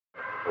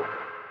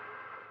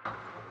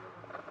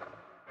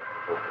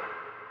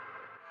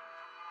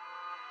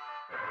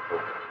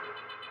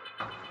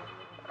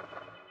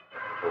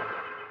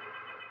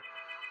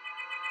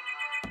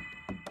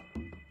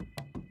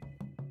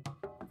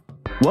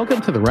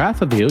Welcome to the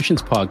Wrath of the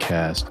Oceans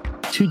podcast.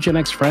 Two Gen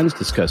X friends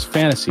discuss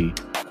fantasy,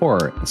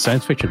 horror, and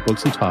science fiction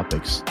books and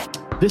topics.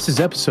 This is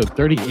episode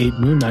 38,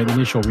 Moon Knight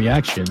Initial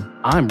Reaction.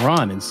 I'm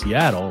Ron in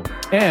Seattle,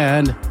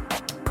 and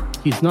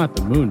he's not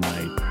the Moon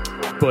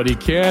Knight, but he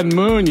can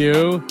moon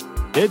you.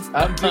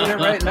 I'm doing it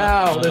right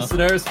now,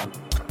 listeners.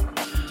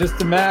 Just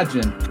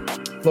imagine.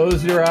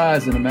 Close your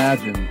eyes and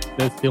imagine.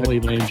 That's the only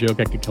lame joke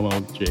I could come up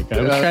with, Jake.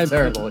 I was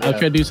trying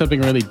to do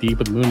something really deep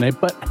with Moon Knight,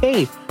 but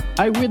hey,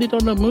 I really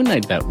don't know Moon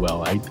Knight that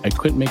well. I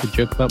couldn't make a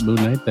joke about Moon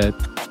Knight that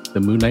the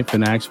Moon Knight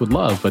fanatics would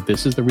love, but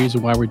this is the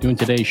reason why we're doing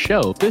today's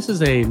show. This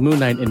is a Moon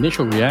Knight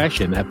Initial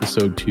Reaction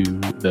episode to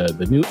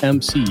the new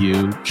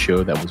MCU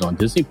show that was on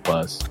Disney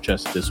Plus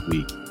just this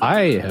week.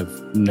 I have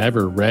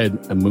never read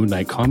a Moon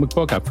Knight comic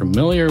book. I'm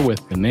familiar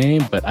with the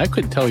name, but I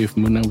couldn't tell you if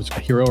Moon Knight was a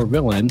hero or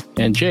villain.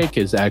 And Jake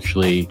is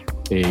actually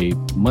a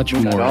much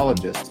Moon more...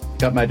 Knightologist.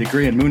 Got my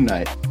degree in Moon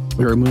Knight.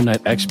 You're a Moon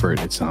Knight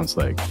expert, it sounds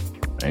like.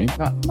 Right?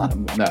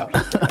 No.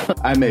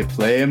 I may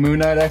play a Moon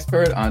Knight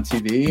expert on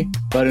TV,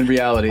 but in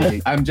reality,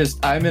 I'm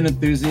an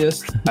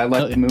enthusiast. I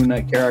like the Moon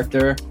Knight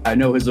character. I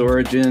know his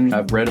origin.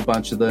 I've read a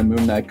bunch of the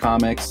Moon Knight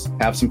comics,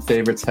 have some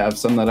favorites, have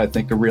some that I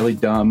think are really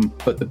dumb.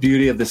 But the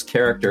beauty of this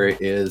character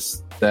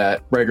is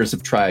that writers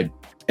have tried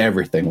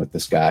everything with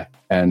this guy.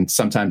 And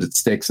sometimes it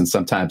sticks and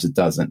sometimes it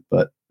doesn't.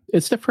 But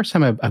it's the first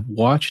time I've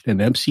watched an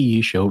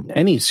MCU show,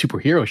 any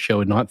superhero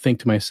show, and not think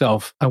to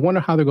myself, I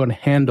wonder how they're going to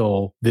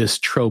handle this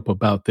trope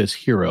about this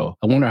hero.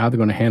 I wonder how they're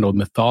going to handle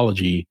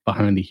mythology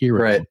behind the hero.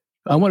 Right.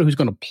 I wonder who's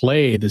going to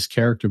play this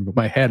character. In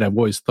my head, I've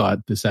always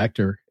thought this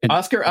actor.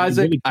 Oscar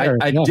Isaac, really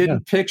I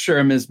didn't picture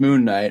him as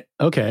Moon Knight.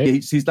 Okay.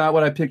 He's not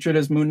what I pictured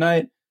as Moon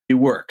Knight. He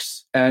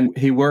works. And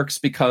he works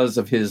because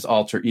of his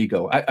alter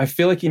ego. I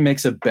feel like he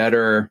makes a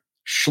better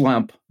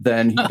schlump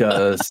than he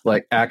does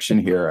like action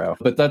hero.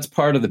 But that's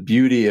part of the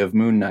beauty of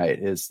Moon Knight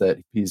is that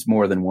he's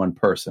more than one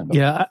person.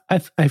 Yeah,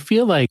 I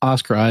feel like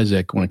Oscar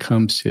Isaac, when it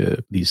comes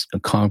to these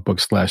comic book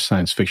 /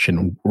 science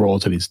fiction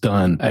roles that he's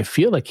done, I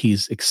feel like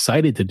he's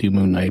excited to do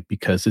Moon Knight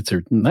because it's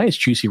a nice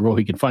juicy role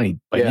he can finally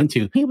bite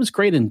into. He was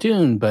great in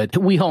Dune, but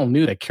we all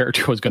knew that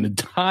character was going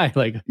to die.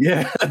 Like,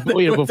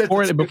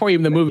 before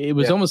even the movie, it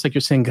was almost like you're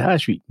saying,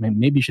 gosh,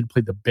 maybe he should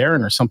play the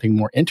Baron or something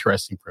more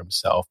interesting for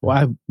himself. Well,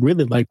 I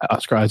really liked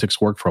Oscar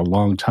Isaac's work for a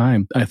long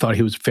time. I thought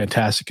he was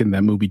fantastic in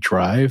that movie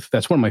Drive.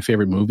 That's one of my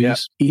favorite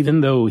movies. Yeah.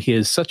 Even though he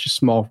has such a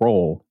small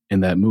role in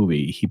that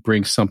movie, he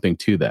brings something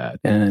to that.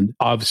 And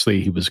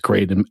obviously he was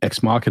great in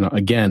Ex Machina,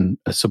 again,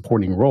 a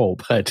supporting role,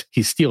 but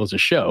he steals a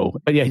show.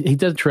 But yeah, he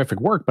does terrific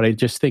work, but I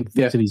just think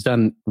things that he's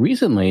done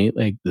recently,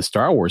 like the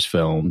Star Wars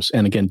films,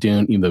 and again,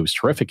 Dune, even though he was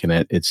terrific in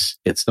it, it's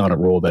not a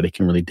role that he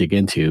can really dig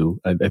into.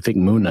 I think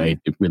Moon Knight,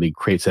 it really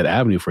creates that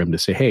avenue for him to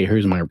say, hey,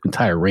 here's my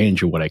entire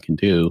range of what I can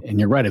do. And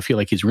you're right, I feel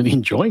like he's really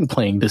enjoying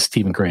playing this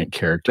Stephen Grant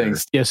character.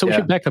 Thanks. Yeah, so we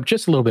should back up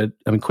just a little bit.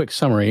 I mean, quick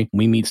summary.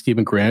 We meet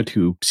Stephen Grant,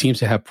 who seems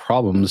to have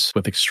problems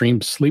with extreme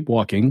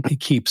sleepwalking. He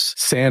keeps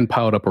sand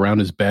piled up around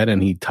his bed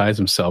and he ties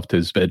himself to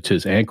his bed to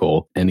his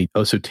ankle. And he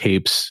also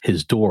tapes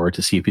his door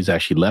to see if he's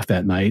actually left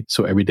that night.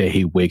 So every day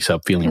he wakes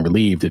up feeling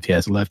relieved if he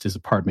has left his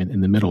apartment in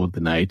the middle of the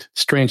night.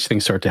 Strange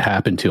things start to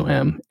happen to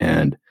him.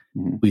 And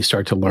we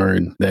start to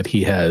learn that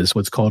he has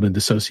what's called a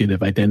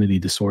dissociative identity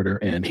disorder,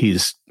 and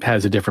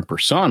has a different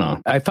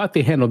persona. I thought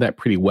they handled that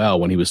pretty well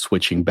when he was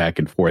switching back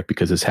and forth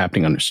because it's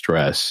happening under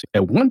stress.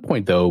 At one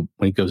point, though,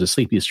 when he goes to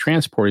sleep, he's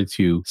transported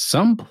to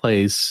some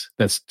place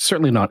that's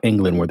certainly not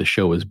England where the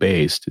show is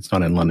based. It's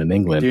not in London,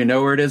 England. Do you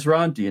know where it is,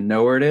 Ron? Do you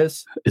know where it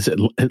is? Is it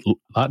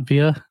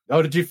Latvia?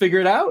 Oh, did you figure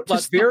it out?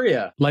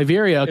 Latveria.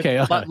 Okay.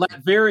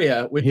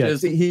 Latveria, which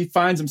is, he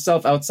finds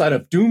himself outside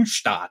of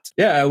Doomstadt.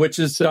 Yeah, which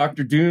is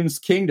Dr. Doom's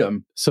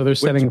kingdom. So they're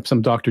setting up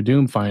some Dr.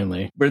 Doom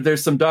finally. Where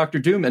there's some Dr.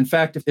 Doom. In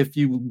fact, if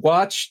you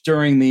watch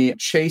during the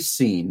chase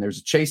scene, there's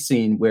a chase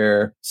scene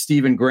where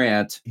Stephen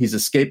Grant, he's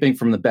escaping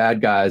from the bad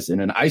guys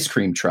in an ice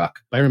cream truck.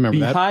 I remember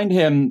that. Behind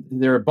him,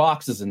 there are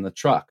boxes in the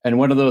truck. And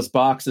one of those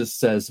boxes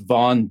says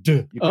Von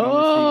D.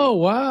 Oh,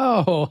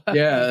 wow.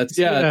 Yeah.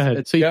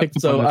 So you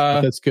picked up on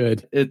that. That's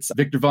good. It's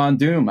Victor Von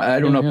Doom. I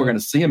don't know if we're going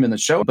to see him in the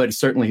show, but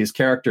certainly his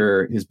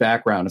character, his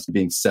background is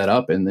being set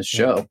up in this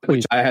show,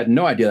 which I had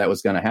no idea that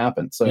was going to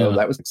happen. So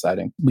that was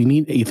exciting. We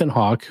meet Ethan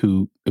Hawke,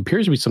 who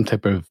appears to be some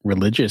type of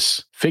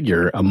religious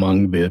figure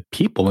among the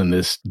people in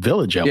this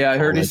village. Yeah, I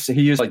heard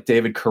he used like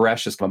David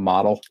Koresh as a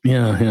model.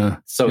 Yeah.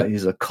 So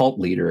he's a cult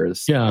leader.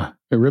 Yeah.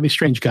 A really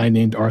strange guy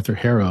named Arthur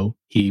Harrow.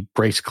 He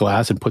breaks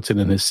glass and puts it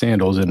in his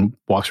sandals and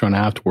walks around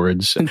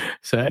afterwards.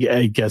 So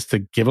I guess to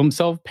give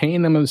himself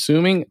pain, I'm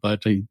assuming,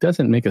 but he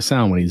doesn't make a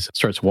sound when he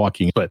starts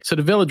walking. But so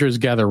the villagers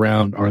gather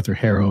around Arthur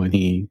Harrow, and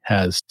he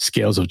has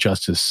scales of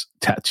justice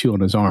tattoo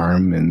on his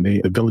arm, and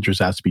the villagers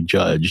have to be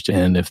judged.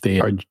 And if they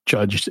are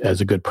judged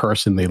as a good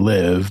person, they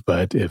live.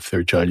 But if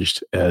they're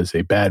judged as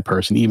a bad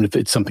person, even if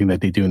it's something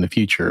that they do in the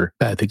future,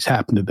 bad things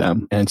happen to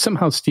them. And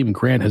somehow Stephen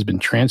Grant has been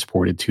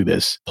transported to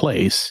this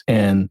place. And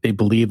and they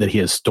believe that he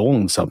has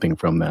stolen something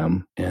from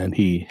them and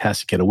he has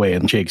to get away.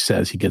 And Jake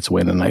says he gets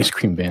away in an ice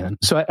cream van.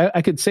 So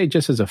I could say,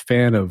 just as a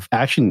fan of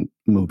action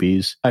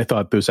movies, I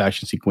thought those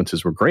action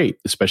sequences were great,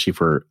 especially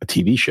for a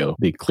TV show.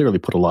 They clearly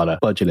put a lot of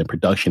budget and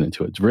production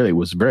into it. It really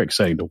was very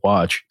exciting to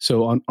watch.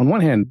 So on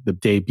one hand, the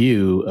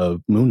debut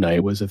of Moon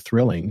Knight was a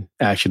thrilling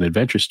action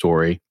adventure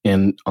story.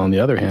 And on the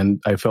other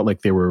hand, I felt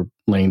like they were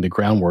laying the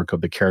groundwork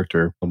of the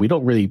character. We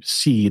don't really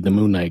see the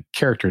Moon Knight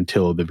character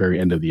until the very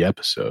end of the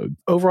episode.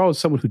 Overall, as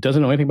someone who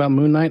doesn't know anything about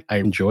Moon Knight, I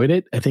enjoyed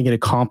it. I think it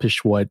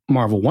accomplished what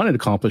Marvel wanted to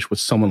accomplish with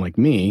someone like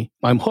me.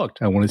 I'm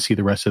hooked. I want to see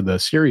the rest of the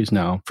series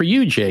now. For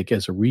you, Jake,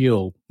 as a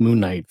real Moon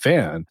Knight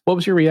fan, what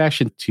was your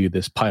reaction to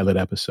this pilot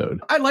episode?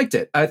 I liked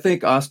it. I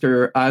think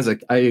Oscar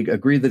Isaac, I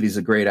agree that he's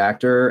a great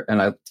actor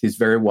and he's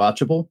very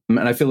watchable. And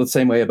I feel the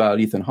same way about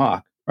Ethan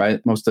Hawke.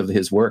 Right? Most of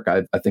his work,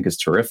 I think, is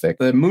terrific.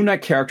 The Moon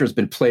Knight character has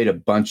been played a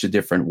bunch of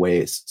different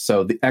ways.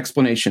 So the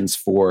explanations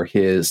for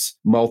his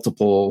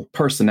multiple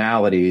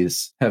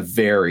personalities have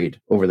varied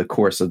over the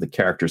course of the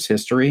character's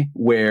history,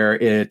 where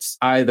it's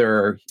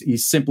either he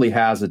simply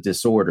has a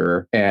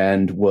disorder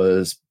and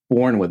was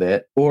born with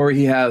it, or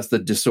he has the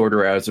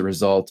disorder as a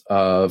result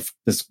of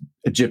this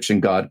Egyptian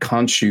god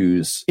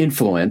Khonshu's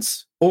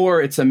influence,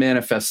 or it's a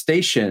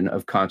manifestation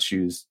of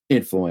Khonshu's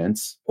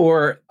influence,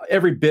 or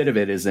every bit of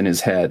it is in his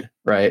head,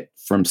 right?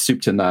 From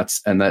soup to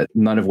nuts, and that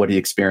none of what he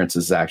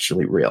experiences is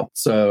actually real.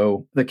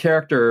 So the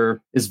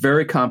character is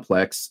very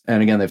complex.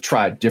 And again, they've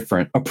tried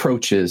different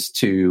approaches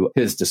to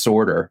his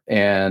disorder.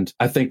 And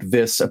I think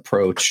this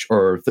approach,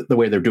 or the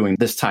way they're doing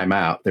this time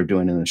out, they're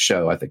doing in the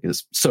show, I think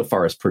is so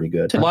far is pretty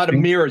good. A lot of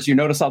mirrors. You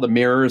notice all the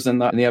mirrors in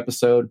the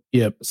episode?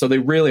 Yep. So they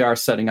really are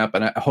setting up,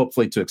 and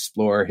hopefully to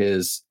explore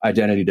his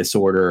identity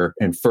disorder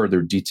in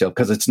further detail,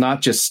 because it's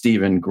not just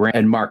Stephen Grant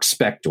and Mark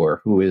Spector,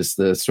 who is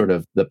the sort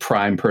of the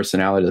prime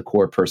personality, the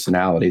core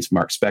personalities,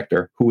 Mark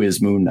Spector, who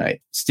is Moon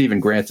Knight. Stephen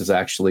Grant is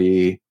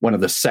actually one of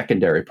the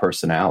secondary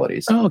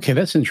personalities. Oh, okay.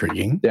 That's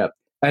intriguing. Yep.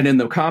 And in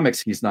the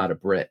comics, he's not a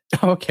Brit.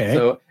 Okay.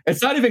 So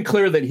it's not even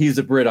clear that he's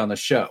a Brit on the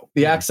show.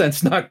 The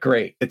accent's not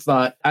great. It's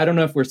not, I don't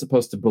know if we're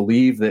supposed to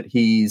believe that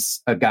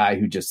he's a guy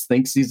who just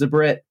thinks he's a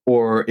Brit,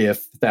 or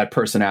if that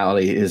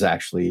personality is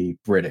actually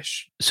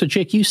British. So,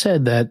 Jake, you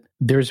said that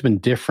there's been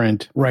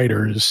different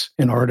writers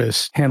and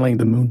artists handling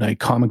the Moon Knight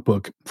comic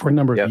book for a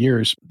number of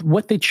years.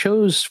 What they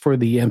chose for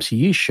the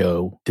MCU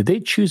show, did they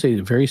choose a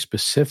very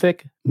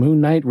specific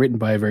Moon Knight written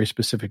by a very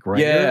specific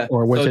writer? Yeah.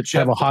 Or was it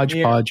Jeff kind of a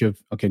hodgepodge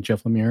Lemire. of,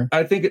 Jeff Lemire?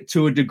 I think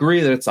to a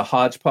degree that it's a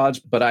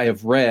hodgepodge, but I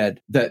have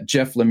read that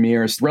Jeff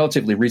Lemire's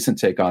relatively recent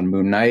take on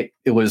Moon Knight,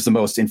 it was the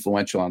most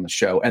influential on the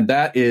show. And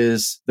that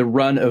is the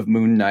run of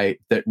Moon Knight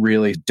that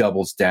really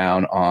doubles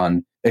down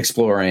on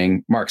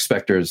exploring Mark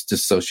Spector's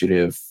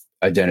dissociative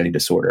identity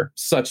disorder,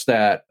 such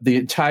that the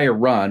entire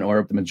run,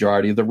 or the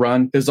majority of the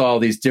run, is all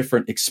these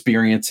different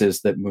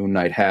experiences that Moon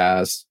Knight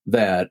has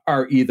that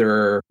are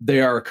they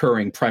are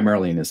occurring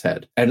primarily in his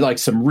head, and like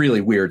some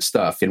really weird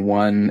stuff. In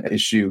one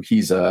issue,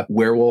 he's a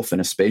werewolf in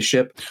a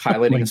spaceship,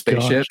 piloting a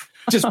spaceship.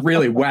 Just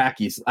really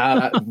wacky,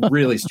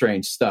 really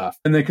strange stuff.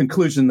 And the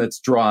conclusion that's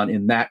drawn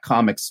in that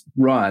comics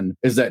run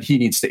is that he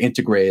needs to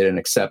integrate and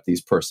accept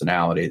these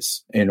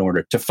personalities in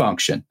order to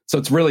function. So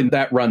it's really,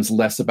 that runs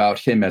less about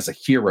him as a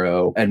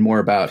hero and more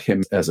about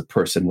him as a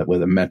person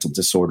with a mental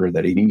disorder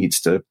that he needs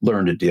to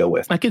learn to deal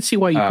with. I can see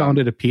why you found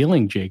it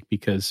appealing, Jake,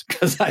 because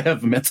I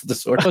have a mental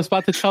disorder. I was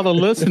about to tell the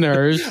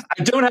listeners.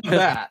 I don't have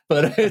that,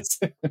 but it's...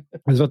 I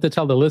was about to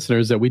tell the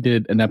listeners that we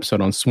did an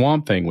episode on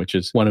Swamp Thing, which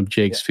is one of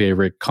Jake's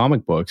favorite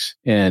comic books.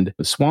 And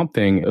the Swamp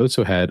Thing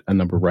also had a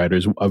number of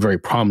writers, a very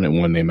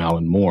prominent one named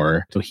Alan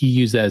Moore. So he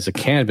used that as a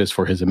canvas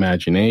for his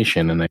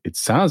imagination. And it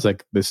sounds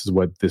like this is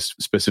what this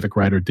specific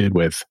writer did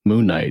with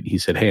Moon Knight. He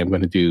said, hey, I'm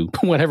going to do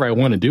whatever I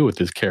want to do with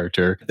this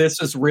character.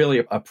 This is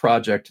really a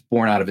project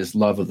born out of his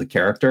love of the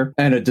character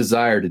and a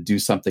desire to do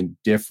something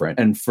different.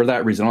 And for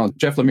that reason,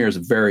 Jeff Lemire is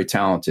a very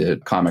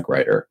talented comic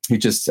writer. He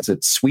just, is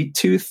it Sweet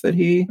Tooth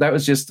that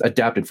was just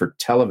adapted for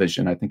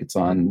television. I think it's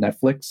on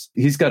Netflix.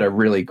 He's got a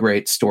really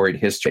great storied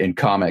history in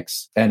comics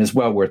and is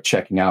well worth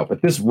checking out.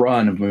 But this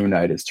run of Moon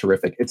Knight is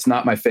terrific. It's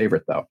not my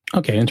favorite, though.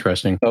 Okay,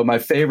 interesting. So my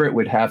favorite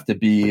would have to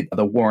be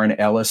the Warren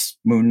Ellis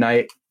Moon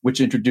Knight, which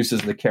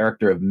introduces the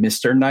character of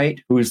Mr.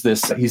 Knight, who is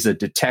he's a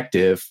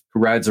detective who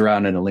rides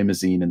around in a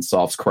limousine and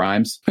solves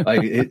crimes.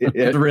 Like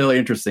it's a really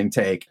interesting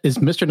take. Is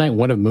Mr. Knight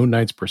one of Moon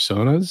Knight's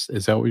personas?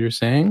 Is that what you're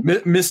saying?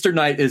 Mr.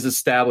 Knight is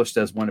established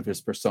as one of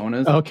his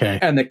personas. Okay.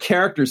 And the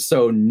character's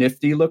so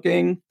nifty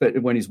looking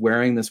that when he's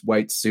wearing this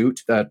white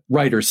suit, that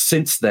writers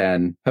since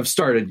then have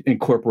started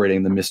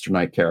incorporating the Mr.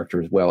 Knight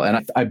character as well.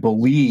 And I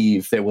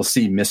believe they will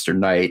see Mr.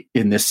 Knight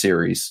in this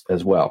series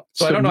as well.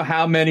 So I don't know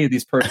how many of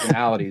these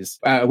personalities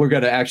we're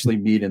going to actually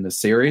meet in the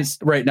series.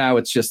 Right now,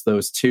 it's just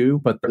those two,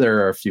 but there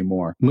are a few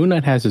more. Moon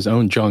Knight has his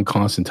own John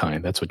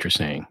Constantine. That's what you're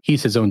saying.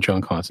 He's his own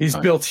John Constantine.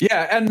 He's built,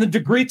 yeah. And the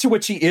degree to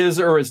which he is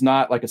or is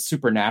not like a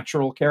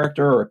supernatural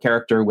character or a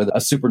character with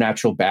a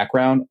supernatural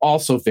background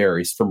also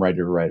varies from writer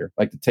to writer.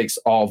 Like the takes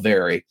all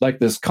vary. Like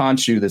this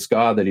Khonshu, this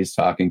god that he's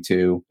talking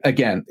to,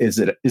 again, is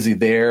he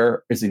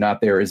there? Is he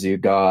not there? Is he a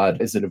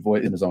god? Is it a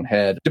voice in his own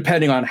head?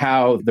 Depending on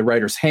how the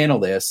writers handle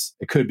this,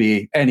 it could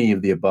be any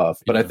of the above.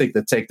 But I think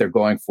the take they're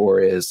going for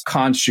is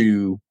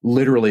Khonshu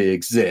literally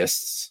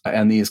exists.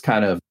 And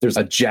there's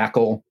a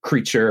jackal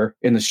creature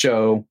in the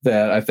show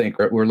that I think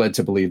we're led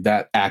to believe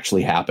that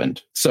actually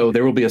happened. So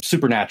there will be a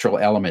supernatural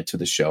element to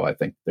the show, I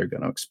think they're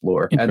going to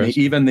explore. And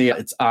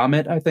it's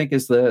Ammit, I think,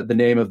 is the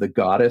name of the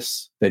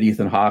goddess that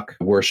Ethan Hawke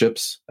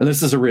worships. And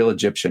this is a real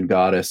Egyptian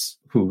goddess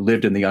who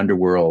lived in the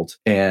underworld.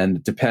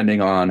 And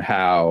depending on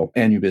how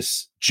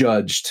Anubis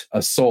judged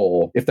a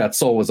soul, if that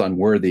soul was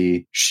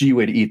unworthy, she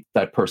would eat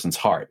that person's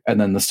heart. And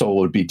then the soul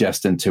would be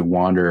destined to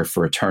wander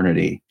for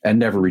eternity and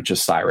never reach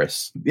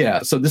Osiris. Yeah,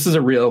 so this is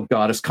a real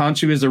goddess.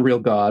 Khonshu is a real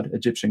god,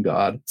 Egyptian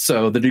god.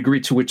 So the degree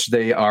to which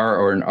they are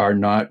or are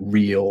not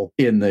real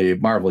in the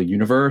Marvel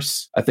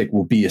universe, I think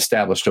will be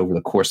established over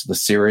the course of the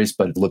series,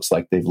 but it looks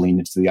like they've leaned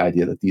into the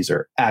idea that these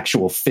are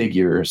actual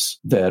figures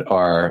that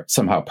are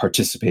somehow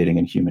participating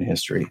in human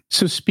history.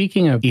 So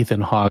speaking of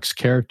Ethan Hawke's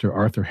character,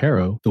 Arthur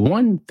Harrow, the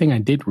one thing I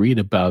did read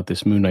about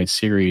this Moon Knight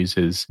series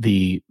is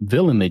the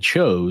villain they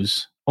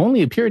chose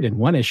only appeared in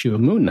one issue of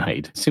Moon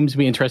Knight. Seems to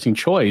be an interesting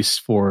choice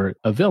for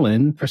a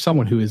villain, for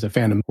someone who is a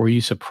fan. Were you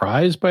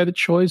surprised by the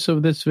choice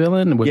of this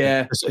villain?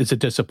 Yeah. Is it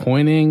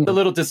disappointing? A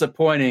little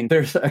disappointing.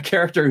 There's a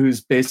character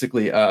who's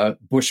basically a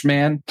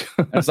Bushman.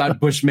 It's not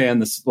Bushman,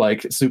 this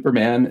like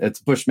Superman.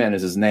 It's Bushman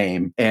is his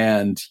name.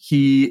 And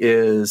he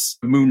is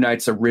Moon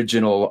Knight's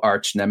original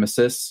arch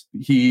nemesis.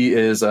 He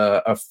is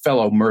a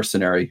fellow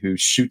mercenary who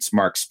shoots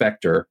Mark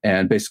Spector.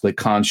 And basically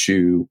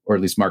Khonshu, or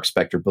at least Mark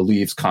Spector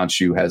believes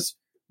Khonshu has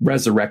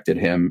resurrected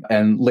him.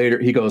 And later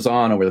he goes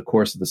on over the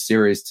course of the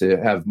series to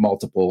have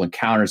multiple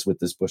encounters with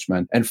this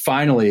Bushman and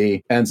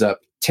finally ends up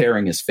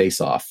tearing his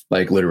face off,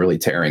 like literally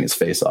tearing his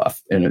face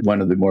off in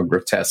one of the more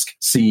grotesque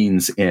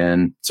scenes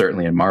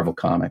certainly in Marvel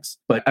Comics.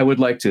 But I would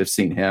like to have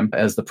seen him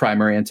as the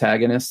primary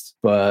antagonist,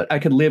 but I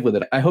could live with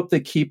it. I hope they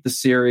keep the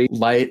series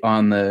light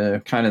on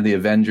the kind of the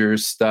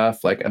Avengers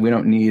stuff. Like we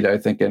don't need, I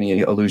think,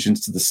 any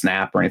allusions to the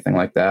Snap or anything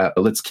like that,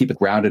 but let's keep it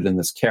grounded in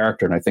this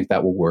character. And I think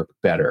that will work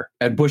better.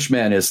 And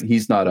Bushman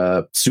he's not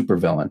a super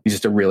villain. He's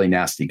just a really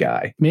nasty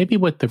guy. Maybe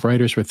what the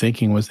writers were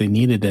thinking was they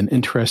needed an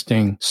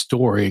interesting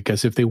story,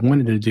 because if they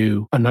wanted to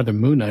do another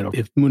Moon Knight,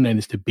 if Moon Knight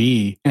is to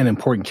be an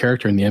important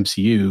character in the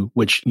MCU,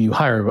 which you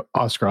hire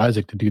Oscar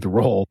Isaac to do the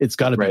role, it's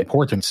got to be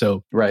important.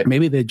 So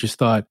maybe they just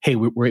thought, hey,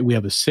 we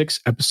have a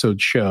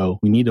 6-episode show.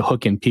 We need to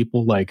hook in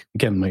people like,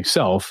 again,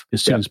 myself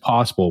as soon as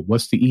possible.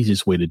 What's the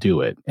easiest way to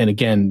do it? And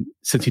again,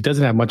 since he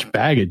doesn't have much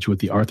baggage with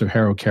the Arthur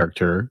Harrow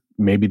character,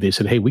 maybe they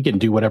said, hey, we can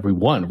do whatever we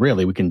want,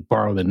 really. We can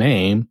borrow the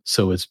name,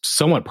 so it's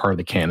somewhat part of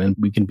the canon.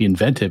 We can be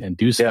inventive and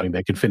do something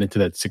that could fit into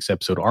that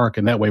 6-episode arc.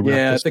 And that way we're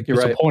not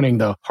disappointing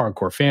the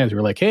hardcore fans.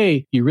 We're like,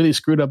 hey, you really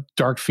screwed up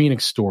Dark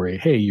Phoenix story.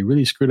 Hey, you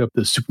really screwed up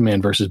the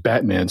Superman versus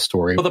Batman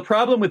story. Well, the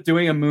problem with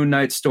doing a Moon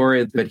Knight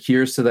story that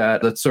adheres to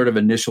that sort of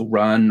initial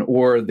run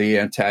or the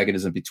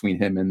antagonism between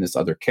him and this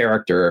other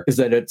character is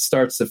that it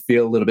starts to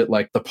feel a little bit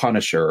like The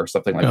Punisher or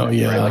something like that.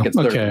 Yeah. Right? Like it's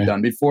been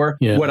done before.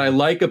 Yeah. What I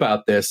like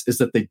about this is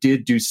that they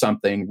did do something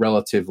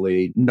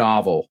relatively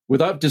novel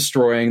without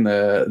destroying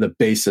the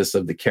basis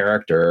of the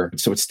character.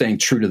 So it's staying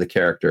true to the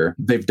character.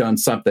 They've done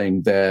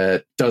something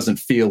that doesn't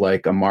feel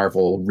like a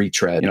Marvel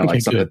retread,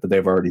 like something that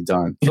they've already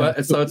done. So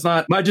it's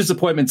not, my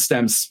disappointment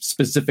stems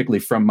specifically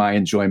from my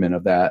enjoyment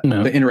of that,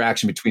 the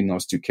interaction between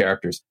those two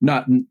characters,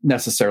 not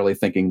necessarily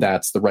thinking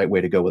that's the right way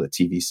to go with a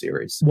TV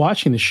series.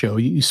 Watching the show,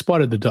 you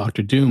spotted the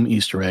Doctor Doom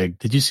Easter egg.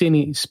 Did you see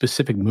any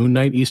specific Moon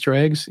Knight Easter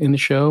eggs in the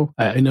show?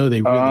 I know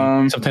they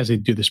really, sometimes they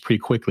do this pretty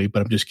quickly,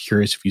 but I'm just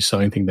curious if you saw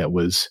anything that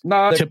was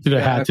tipped to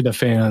the hat to the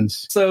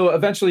fans. So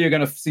eventually you're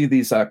going to see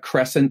these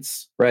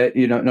crescents, right?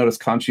 You don't notice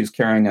Khonshu's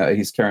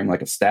carrying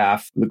like a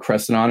staff with a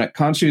crescent on it.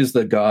 Khonshu is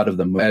the god of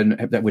the moon,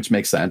 which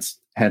makes sense.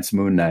 Hence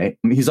Moon Knight.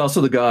 He's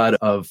also the god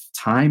of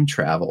time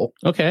travel.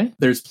 Okay.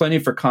 There's plenty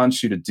for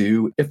Khonshu to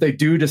do. If they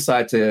do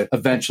decide to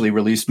eventually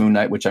release Moon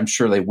Knight, which I'm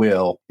sure they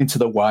will, into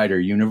the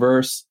wider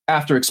universe,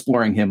 after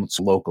exploring him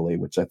locally,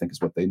 which I think is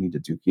what they need to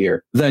do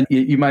here, then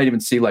you might even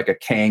see like a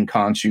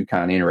Kang-Khonshu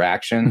kind of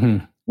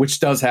interaction,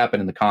 which does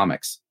happen in the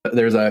comics.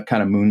 There's a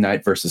kind of Moon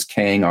Knight versus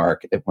Kang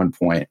arc at one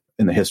point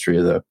in the history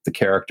of the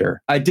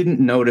character. I didn't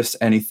notice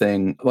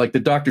anything like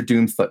the Doctor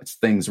Doom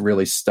things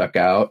really stuck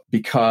out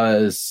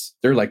because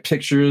they're like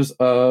pictures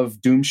of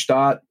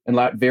Doomstadt and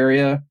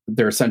Latveria.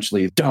 They're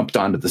essentially dumped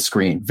onto the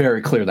screen.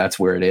 Very clear that's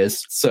where it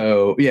is.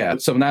 So yeah,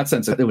 so in that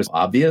sense, it was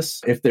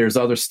obvious. If there's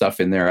other stuff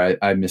in there,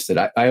 I missed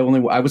it. I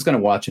was going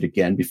to watch it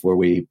again before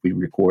we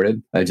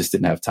recorded. I just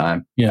didn't have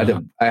time. Yeah.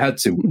 I had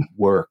to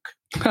work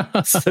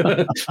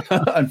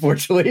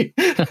unfortunately.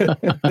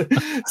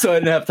 So I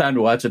didn't have time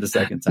to watch it a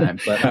second time,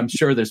 but I'm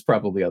sure there's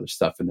probably other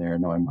stuff in there.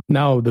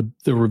 Now, the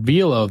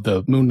reveal of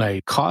the Moon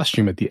Knight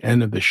costume at the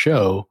end of the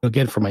show,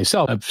 again, for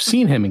myself, I've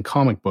seen him in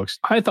comic books.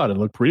 I thought it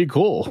looked pretty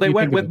cool. They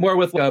went with more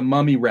with a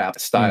mummy wrap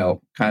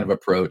style kind of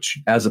approach,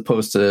 as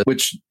opposed to,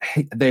 which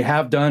they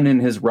have done in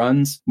his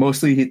runs.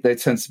 Mostly they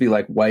tends to be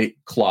like white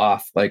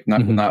cloth, like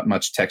not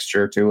much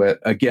texture to it.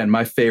 Again,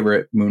 my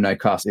favorite Moon Knight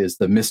costume is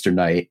the Mr.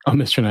 Knight. Oh,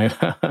 Mr. Knight.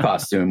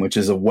 costume, which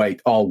is a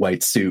all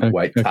white suit,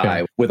 white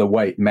tie with a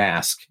white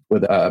mask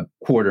with a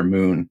quarter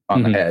moon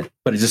on the head.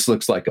 But it just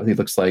looks like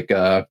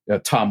a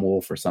Tom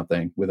Wolfe or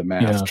something with a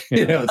mask.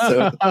 Yeah.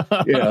 So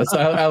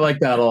I like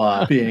that a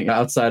lot. Being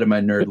outside of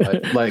my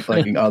nerd life,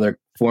 liking other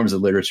forms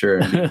of literature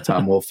and being a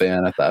Tom Wolfe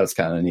fan, I thought it was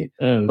kind of neat.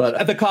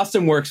 But the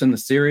costume works in the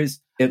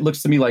series. It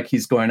looks to me like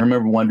he's going. I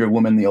remember Wonder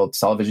Woman, the old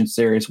television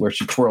series, where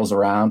she twirls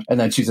around and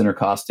then she's in her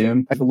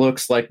costume. It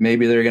looks like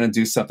maybe they're going to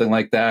do something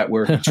like that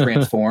where he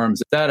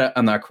transforms. That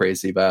I'm not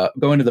crazy about.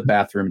 Going to the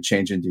bathroom and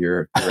change into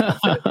your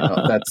outfit.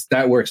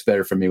 That works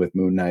better for me with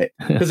Moon Knight,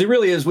 because he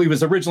really is. He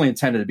was originally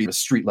intended to be a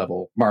street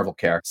level Marvel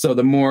character. So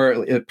the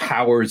more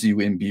powers you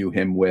imbue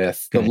him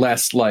with, the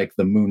less like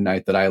the Moon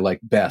Knight that I like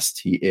best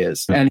he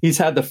is. And he's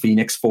had the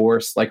Phoenix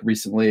Force like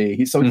recently.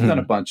 He's done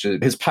a bunch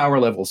of his power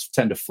levels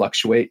tend to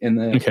fluctuate in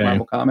the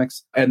Marvel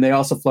comics, and they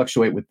also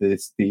fluctuate with the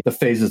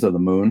phases of the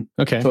moon.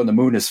 So when the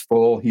moon is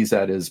full, he's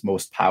at his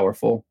most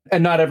powerful,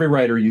 and not every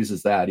writer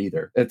uses that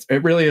either.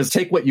 It really is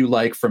take what you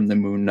like from the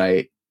Moon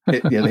Knight,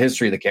 the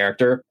history of the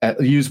character,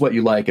 use what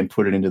you like and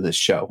put it into this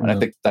show. And I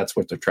think that's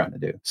what they're trying to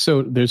do.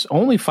 So there's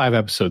only 5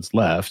 episodes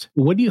left.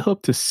 What do you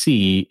hope to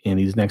see in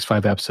these next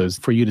 5 episodes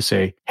for you to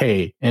say,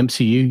 hey,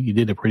 MCU, you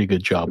did a pretty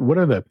good job? What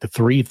are the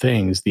 3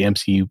 things the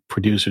MCU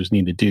producers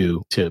need to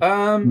do to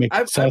make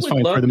it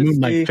satisfying for the Moon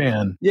Knight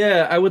fan?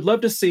 Yeah, I would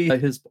love to see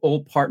his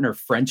old partner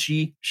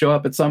Frenchie show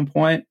up at some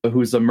point,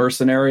 who's a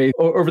mercenary.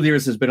 Over the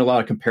years, there's been a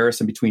lot of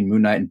comparison between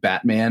Moon Knight and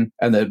Batman,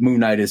 and that Moon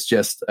Knight is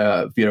just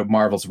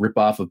Marvel's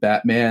ripoff of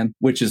Batman,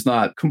 which is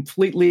not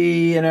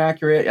completely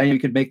inaccurate. And you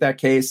could make that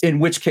case, in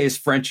which case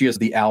Frenchie is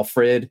the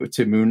Alfred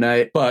to Moon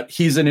Knight, but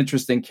he's an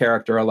interesting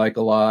character I like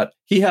a lot.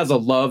 He has a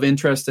love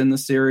interest in the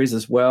series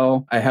as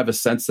well. I have a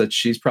sense that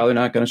she's probably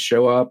not going to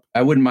show up.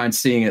 I wouldn't mind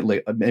seeing it,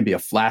 like maybe a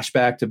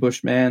flashback to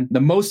Bushman.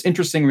 The most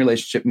interesting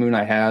relationship Moon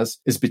Knight has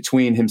is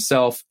between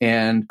himself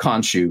and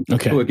Khonshu,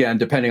 who, again,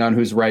 depending on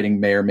who's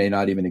writing, may or may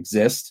not even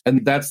exist.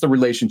 And that's the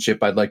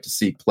relationship I'd like to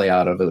see play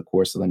out over the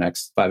course of the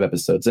next 5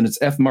 episodes. And it's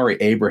F. Murray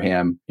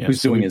Abraham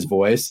who's doing his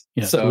voice.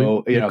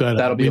 So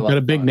that'll be we've got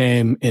a big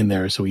name in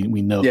there, so we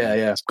know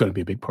it's going to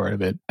be a big part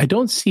of it. I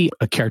don't see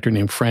a character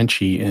named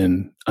Frenchie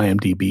in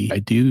IMDb. I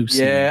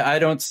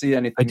don't see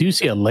anything. I do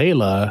see a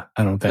Layla.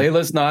 I don't think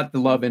Layla's not the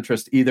love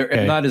interest either.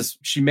 Okay. Not as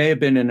she may have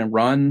been in a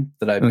run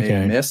that I may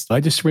have missed. I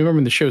just remember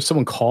in the show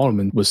someone called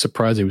him and was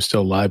surprised he was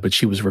still alive, but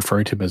she was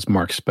referring to him as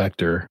Mark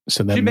Spector.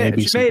 So that she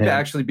may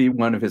actually be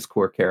one of his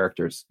core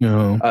characters.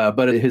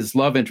 But his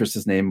love interest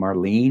is named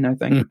Marlene, I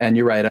think. And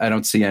you're right. I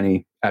don't see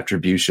any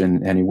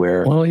attribution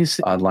anywhere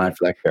online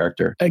for that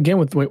character. Again,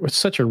 with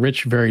such a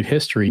rich, varied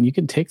history, you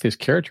can take this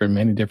character in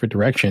many different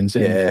directions.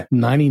 And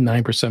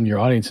 99% of your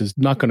audience is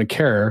not going to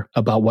care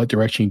about what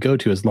direction you go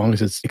to as long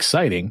as it's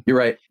exciting. You're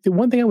right. The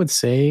one thing I would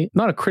say,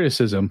 not a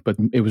criticism, but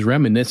it was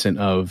reminiscent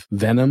of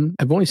Venom.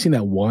 I've only seen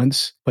that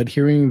once, but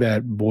hearing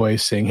that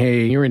voice saying,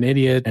 hey, you're an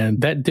idiot,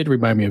 and that did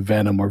remind me of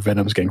Venom, where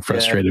Venom's getting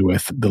frustrated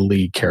with the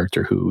lead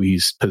character who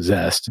he's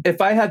possessed.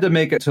 If I had to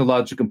make it to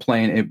lodge a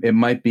complaint, it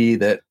might be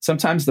that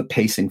sometimes the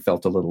pacing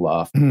felt a little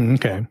off.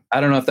 I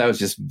don't know if that was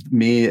just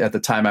me at the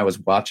time I was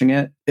watching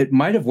it. It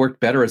might have worked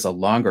better as a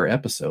longer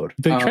episode.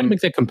 They try to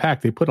make that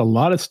compact. They put a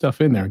lot of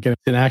stuff in there. Get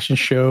an action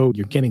show.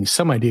 You're getting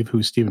some idea of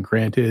who Stephen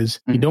Grant is.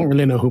 You don't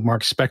really know who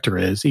Mark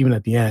Spector is. Even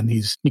at the end,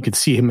 you could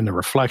see him in the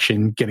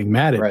reflection getting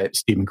mad at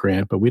Stephen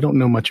Grant, but we don't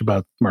know much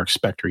about Mark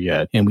Spector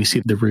yet. And we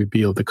see the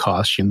reveal of the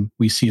costume.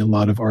 We see a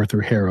lot of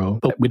Arthur Harrow,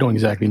 but we don't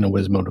exactly know what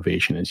his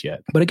motivation is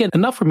yet. But again,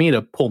 enough for me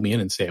to pull me in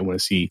and say I want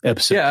to see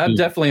episode 2. I'm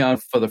definitely on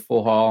for the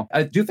full haul.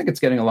 I do think it's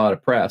getting a lot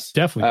of press.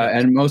 Definitely.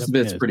 And most of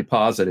it's pretty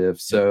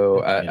positive.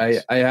 So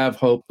I have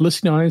hope.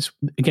 Listening audience,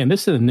 again,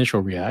 this is an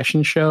initial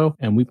reaction show,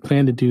 and we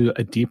plan to do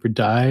a deeper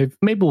dive.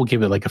 Maybe we'll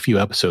give it like a few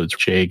episodes,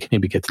 Jake.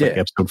 Maybe get to like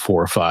episode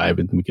 4 or 5,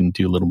 and we can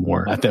do a little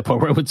more at that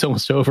point where it's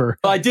almost over.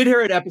 Well, I did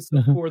hear at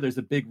episode 4, there's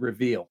a big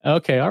reveal.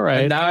 Okay, all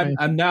right.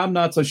 And now I'm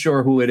not so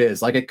sure who it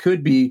is. Like, it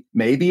could be,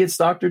 maybe it's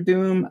Dr.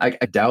 Doom. I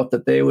doubt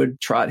that they would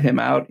trot him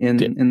out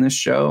in this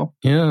show.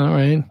 Yeah, all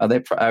right.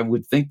 I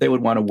would think they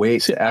would want to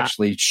wait to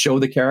actually show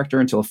the character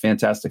until a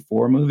Fantastic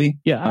Four movie.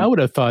 Yeah, I would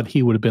have thought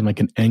he would have been like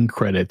an end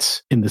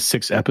credits in the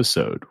 6th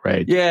episode,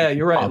 right? Yeah,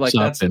 you're right. Like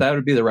that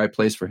would be the right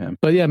place for him.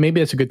 But yeah, maybe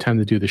that's a good time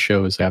to do the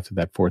shows after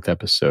that 4th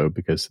episode,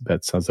 because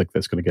that sounds like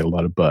that's going to get a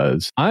lot of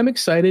buzz. I'm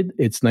excited.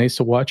 It's nice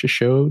to watch a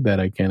show that,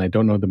 again, I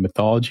don't know the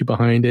mythology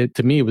behind it.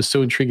 To me, it was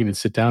so intriguing to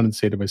sit down and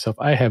say to myself,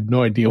 I have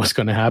no idea what's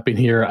going to happen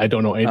here. I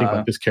don't know anything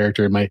about this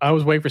character. I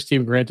was waiting for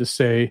Stephen Grant to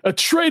say,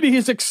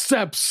 Atreides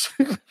accepts.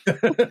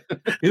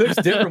 He looks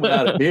different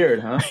without a beard,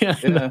 huh?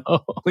 Yeah.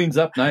 Cleans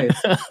up nice.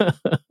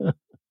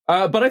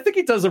 But I think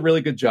he does a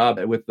really good job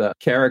with the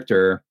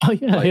character. Oh,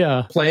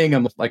 yeah, playing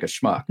him like a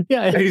schmuck.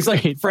 Yeah, and he's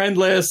like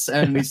friendless,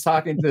 and he's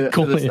talking to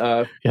this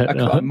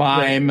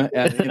mime, and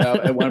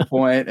at one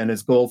point, and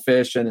his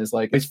goldfish, and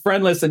he's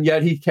friendless, and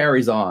yet he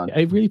carries on.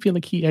 I really feel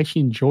like he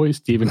actually enjoys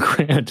Stephen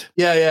Grant.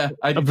 Yeah,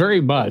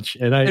 very much,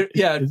 and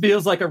it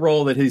feels like a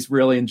role that he's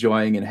really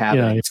enjoying and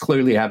having. Yeah, he's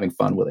clearly having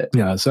fun with it.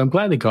 Yeah, so I'm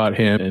glad they got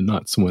him and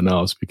not someone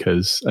else,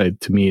 because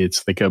to me,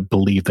 it's like a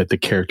belief that the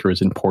character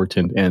is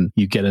important, and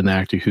you get an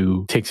actor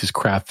who takes his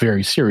craft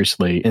very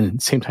seriously and at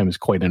the same time is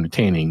quite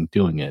entertaining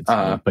doing it.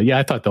 But yeah,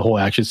 I thought the whole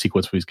action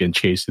sequence where he's getting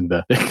chased in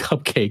the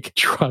cupcake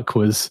truck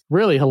was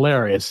really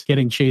hilarious.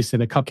 Getting chased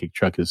in a cupcake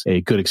truck is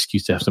a good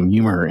excuse to have some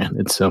humor in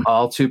it. So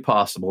all too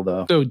possible,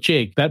 though. So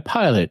Jake, that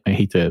pilot, I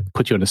hate to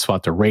put you on the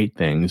spot to rate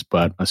things,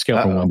 but a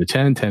scale from 1 to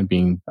 10, 10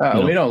 being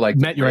we don't like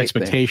met your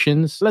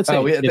expectations. Let's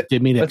say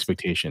it made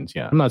expectations.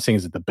 Yeah, I'm not saying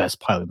it's the best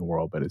pilot in the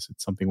world, but is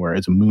it something where,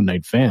 as a Moon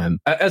Knight fan,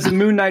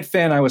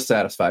 I was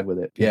satisfied with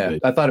it. Yeah,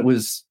 good. I thought it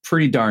was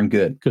pretty darn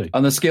good.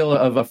 On the scale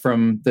of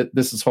from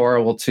this is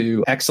horrible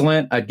to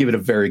excellent, I'd give it a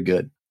very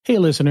good. Hey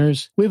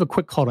listeners, we have a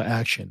quick call to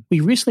action. We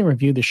recently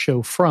reviewed the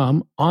show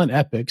From on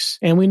Epix,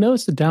 and we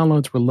noticed the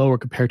downloads were lower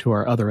compared to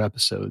our other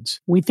episodes.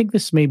 We think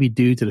this may be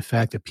due to the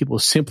fact that people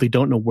simply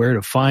don't know where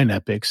to find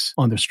Epix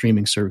on their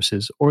streaming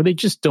services, or they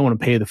just don't want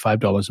to pay the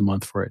 $5 a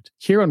month for it.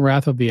 Here on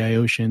Wrath of the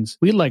Iosians,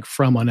 we like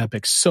From on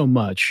Epix so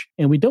much,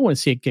 and we don't want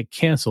to see it get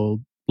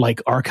canceled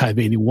like Archive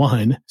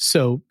 81.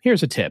 So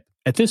here's a tip.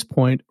 At this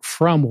point,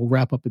 From will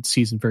wrap up its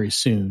season very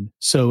soon.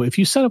 So if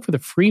you sign up for the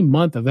free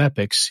month of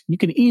Epix, you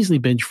can easily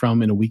binge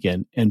From in a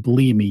weekend. And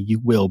believe me, you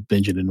will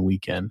binge it in a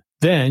weekend.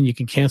 Then you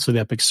can cancel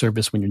the Epix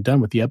service when you're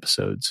done with the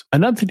episodes.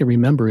 Another thing to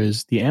remember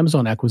is the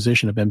Amazon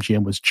acquisition of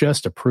MGM was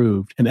just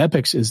approved, and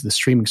Epix is the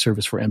streaming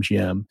service for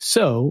MGM.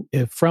 So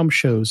if From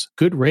shows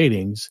good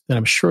ratings, then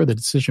I'm sure the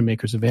decision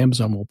makers of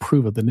Amazon will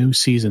approve of the new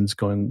seasons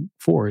going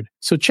forward.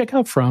 So check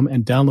out From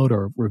and download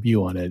our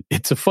review on it.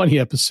 It's a funny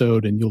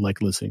episode, and you'll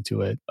like listening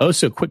to it.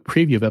 Also, a quick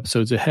preview of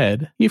episodes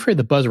ahead. You've heard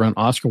the buzz around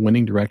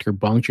Oscar-winning director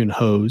Bong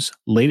Joon-ho's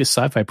latest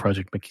sci-fi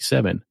project, Mickey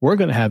 7. We're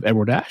going to have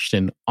Edward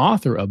Ashton,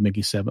 author of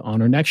Mickey 7,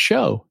 on our next show.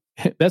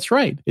 That's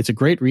right. It's a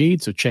great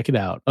read, so check it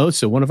out.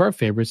 Also, one of our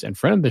favorites and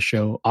friend of the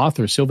show,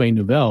 author Sylvain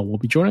Neuvel, will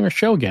be joining our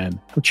show again.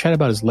 He'll chat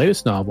about his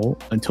latest novel,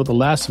 Until the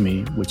Last of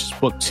Me, which is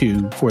book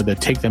 2 for the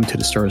Take Them to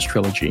the Stars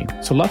trilogy.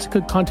 So lots of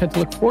good content to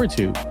look forward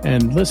to.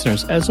 And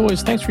listeners, as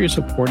always, thanks for your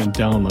support and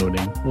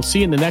downloading. We'll see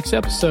you in the next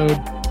episode.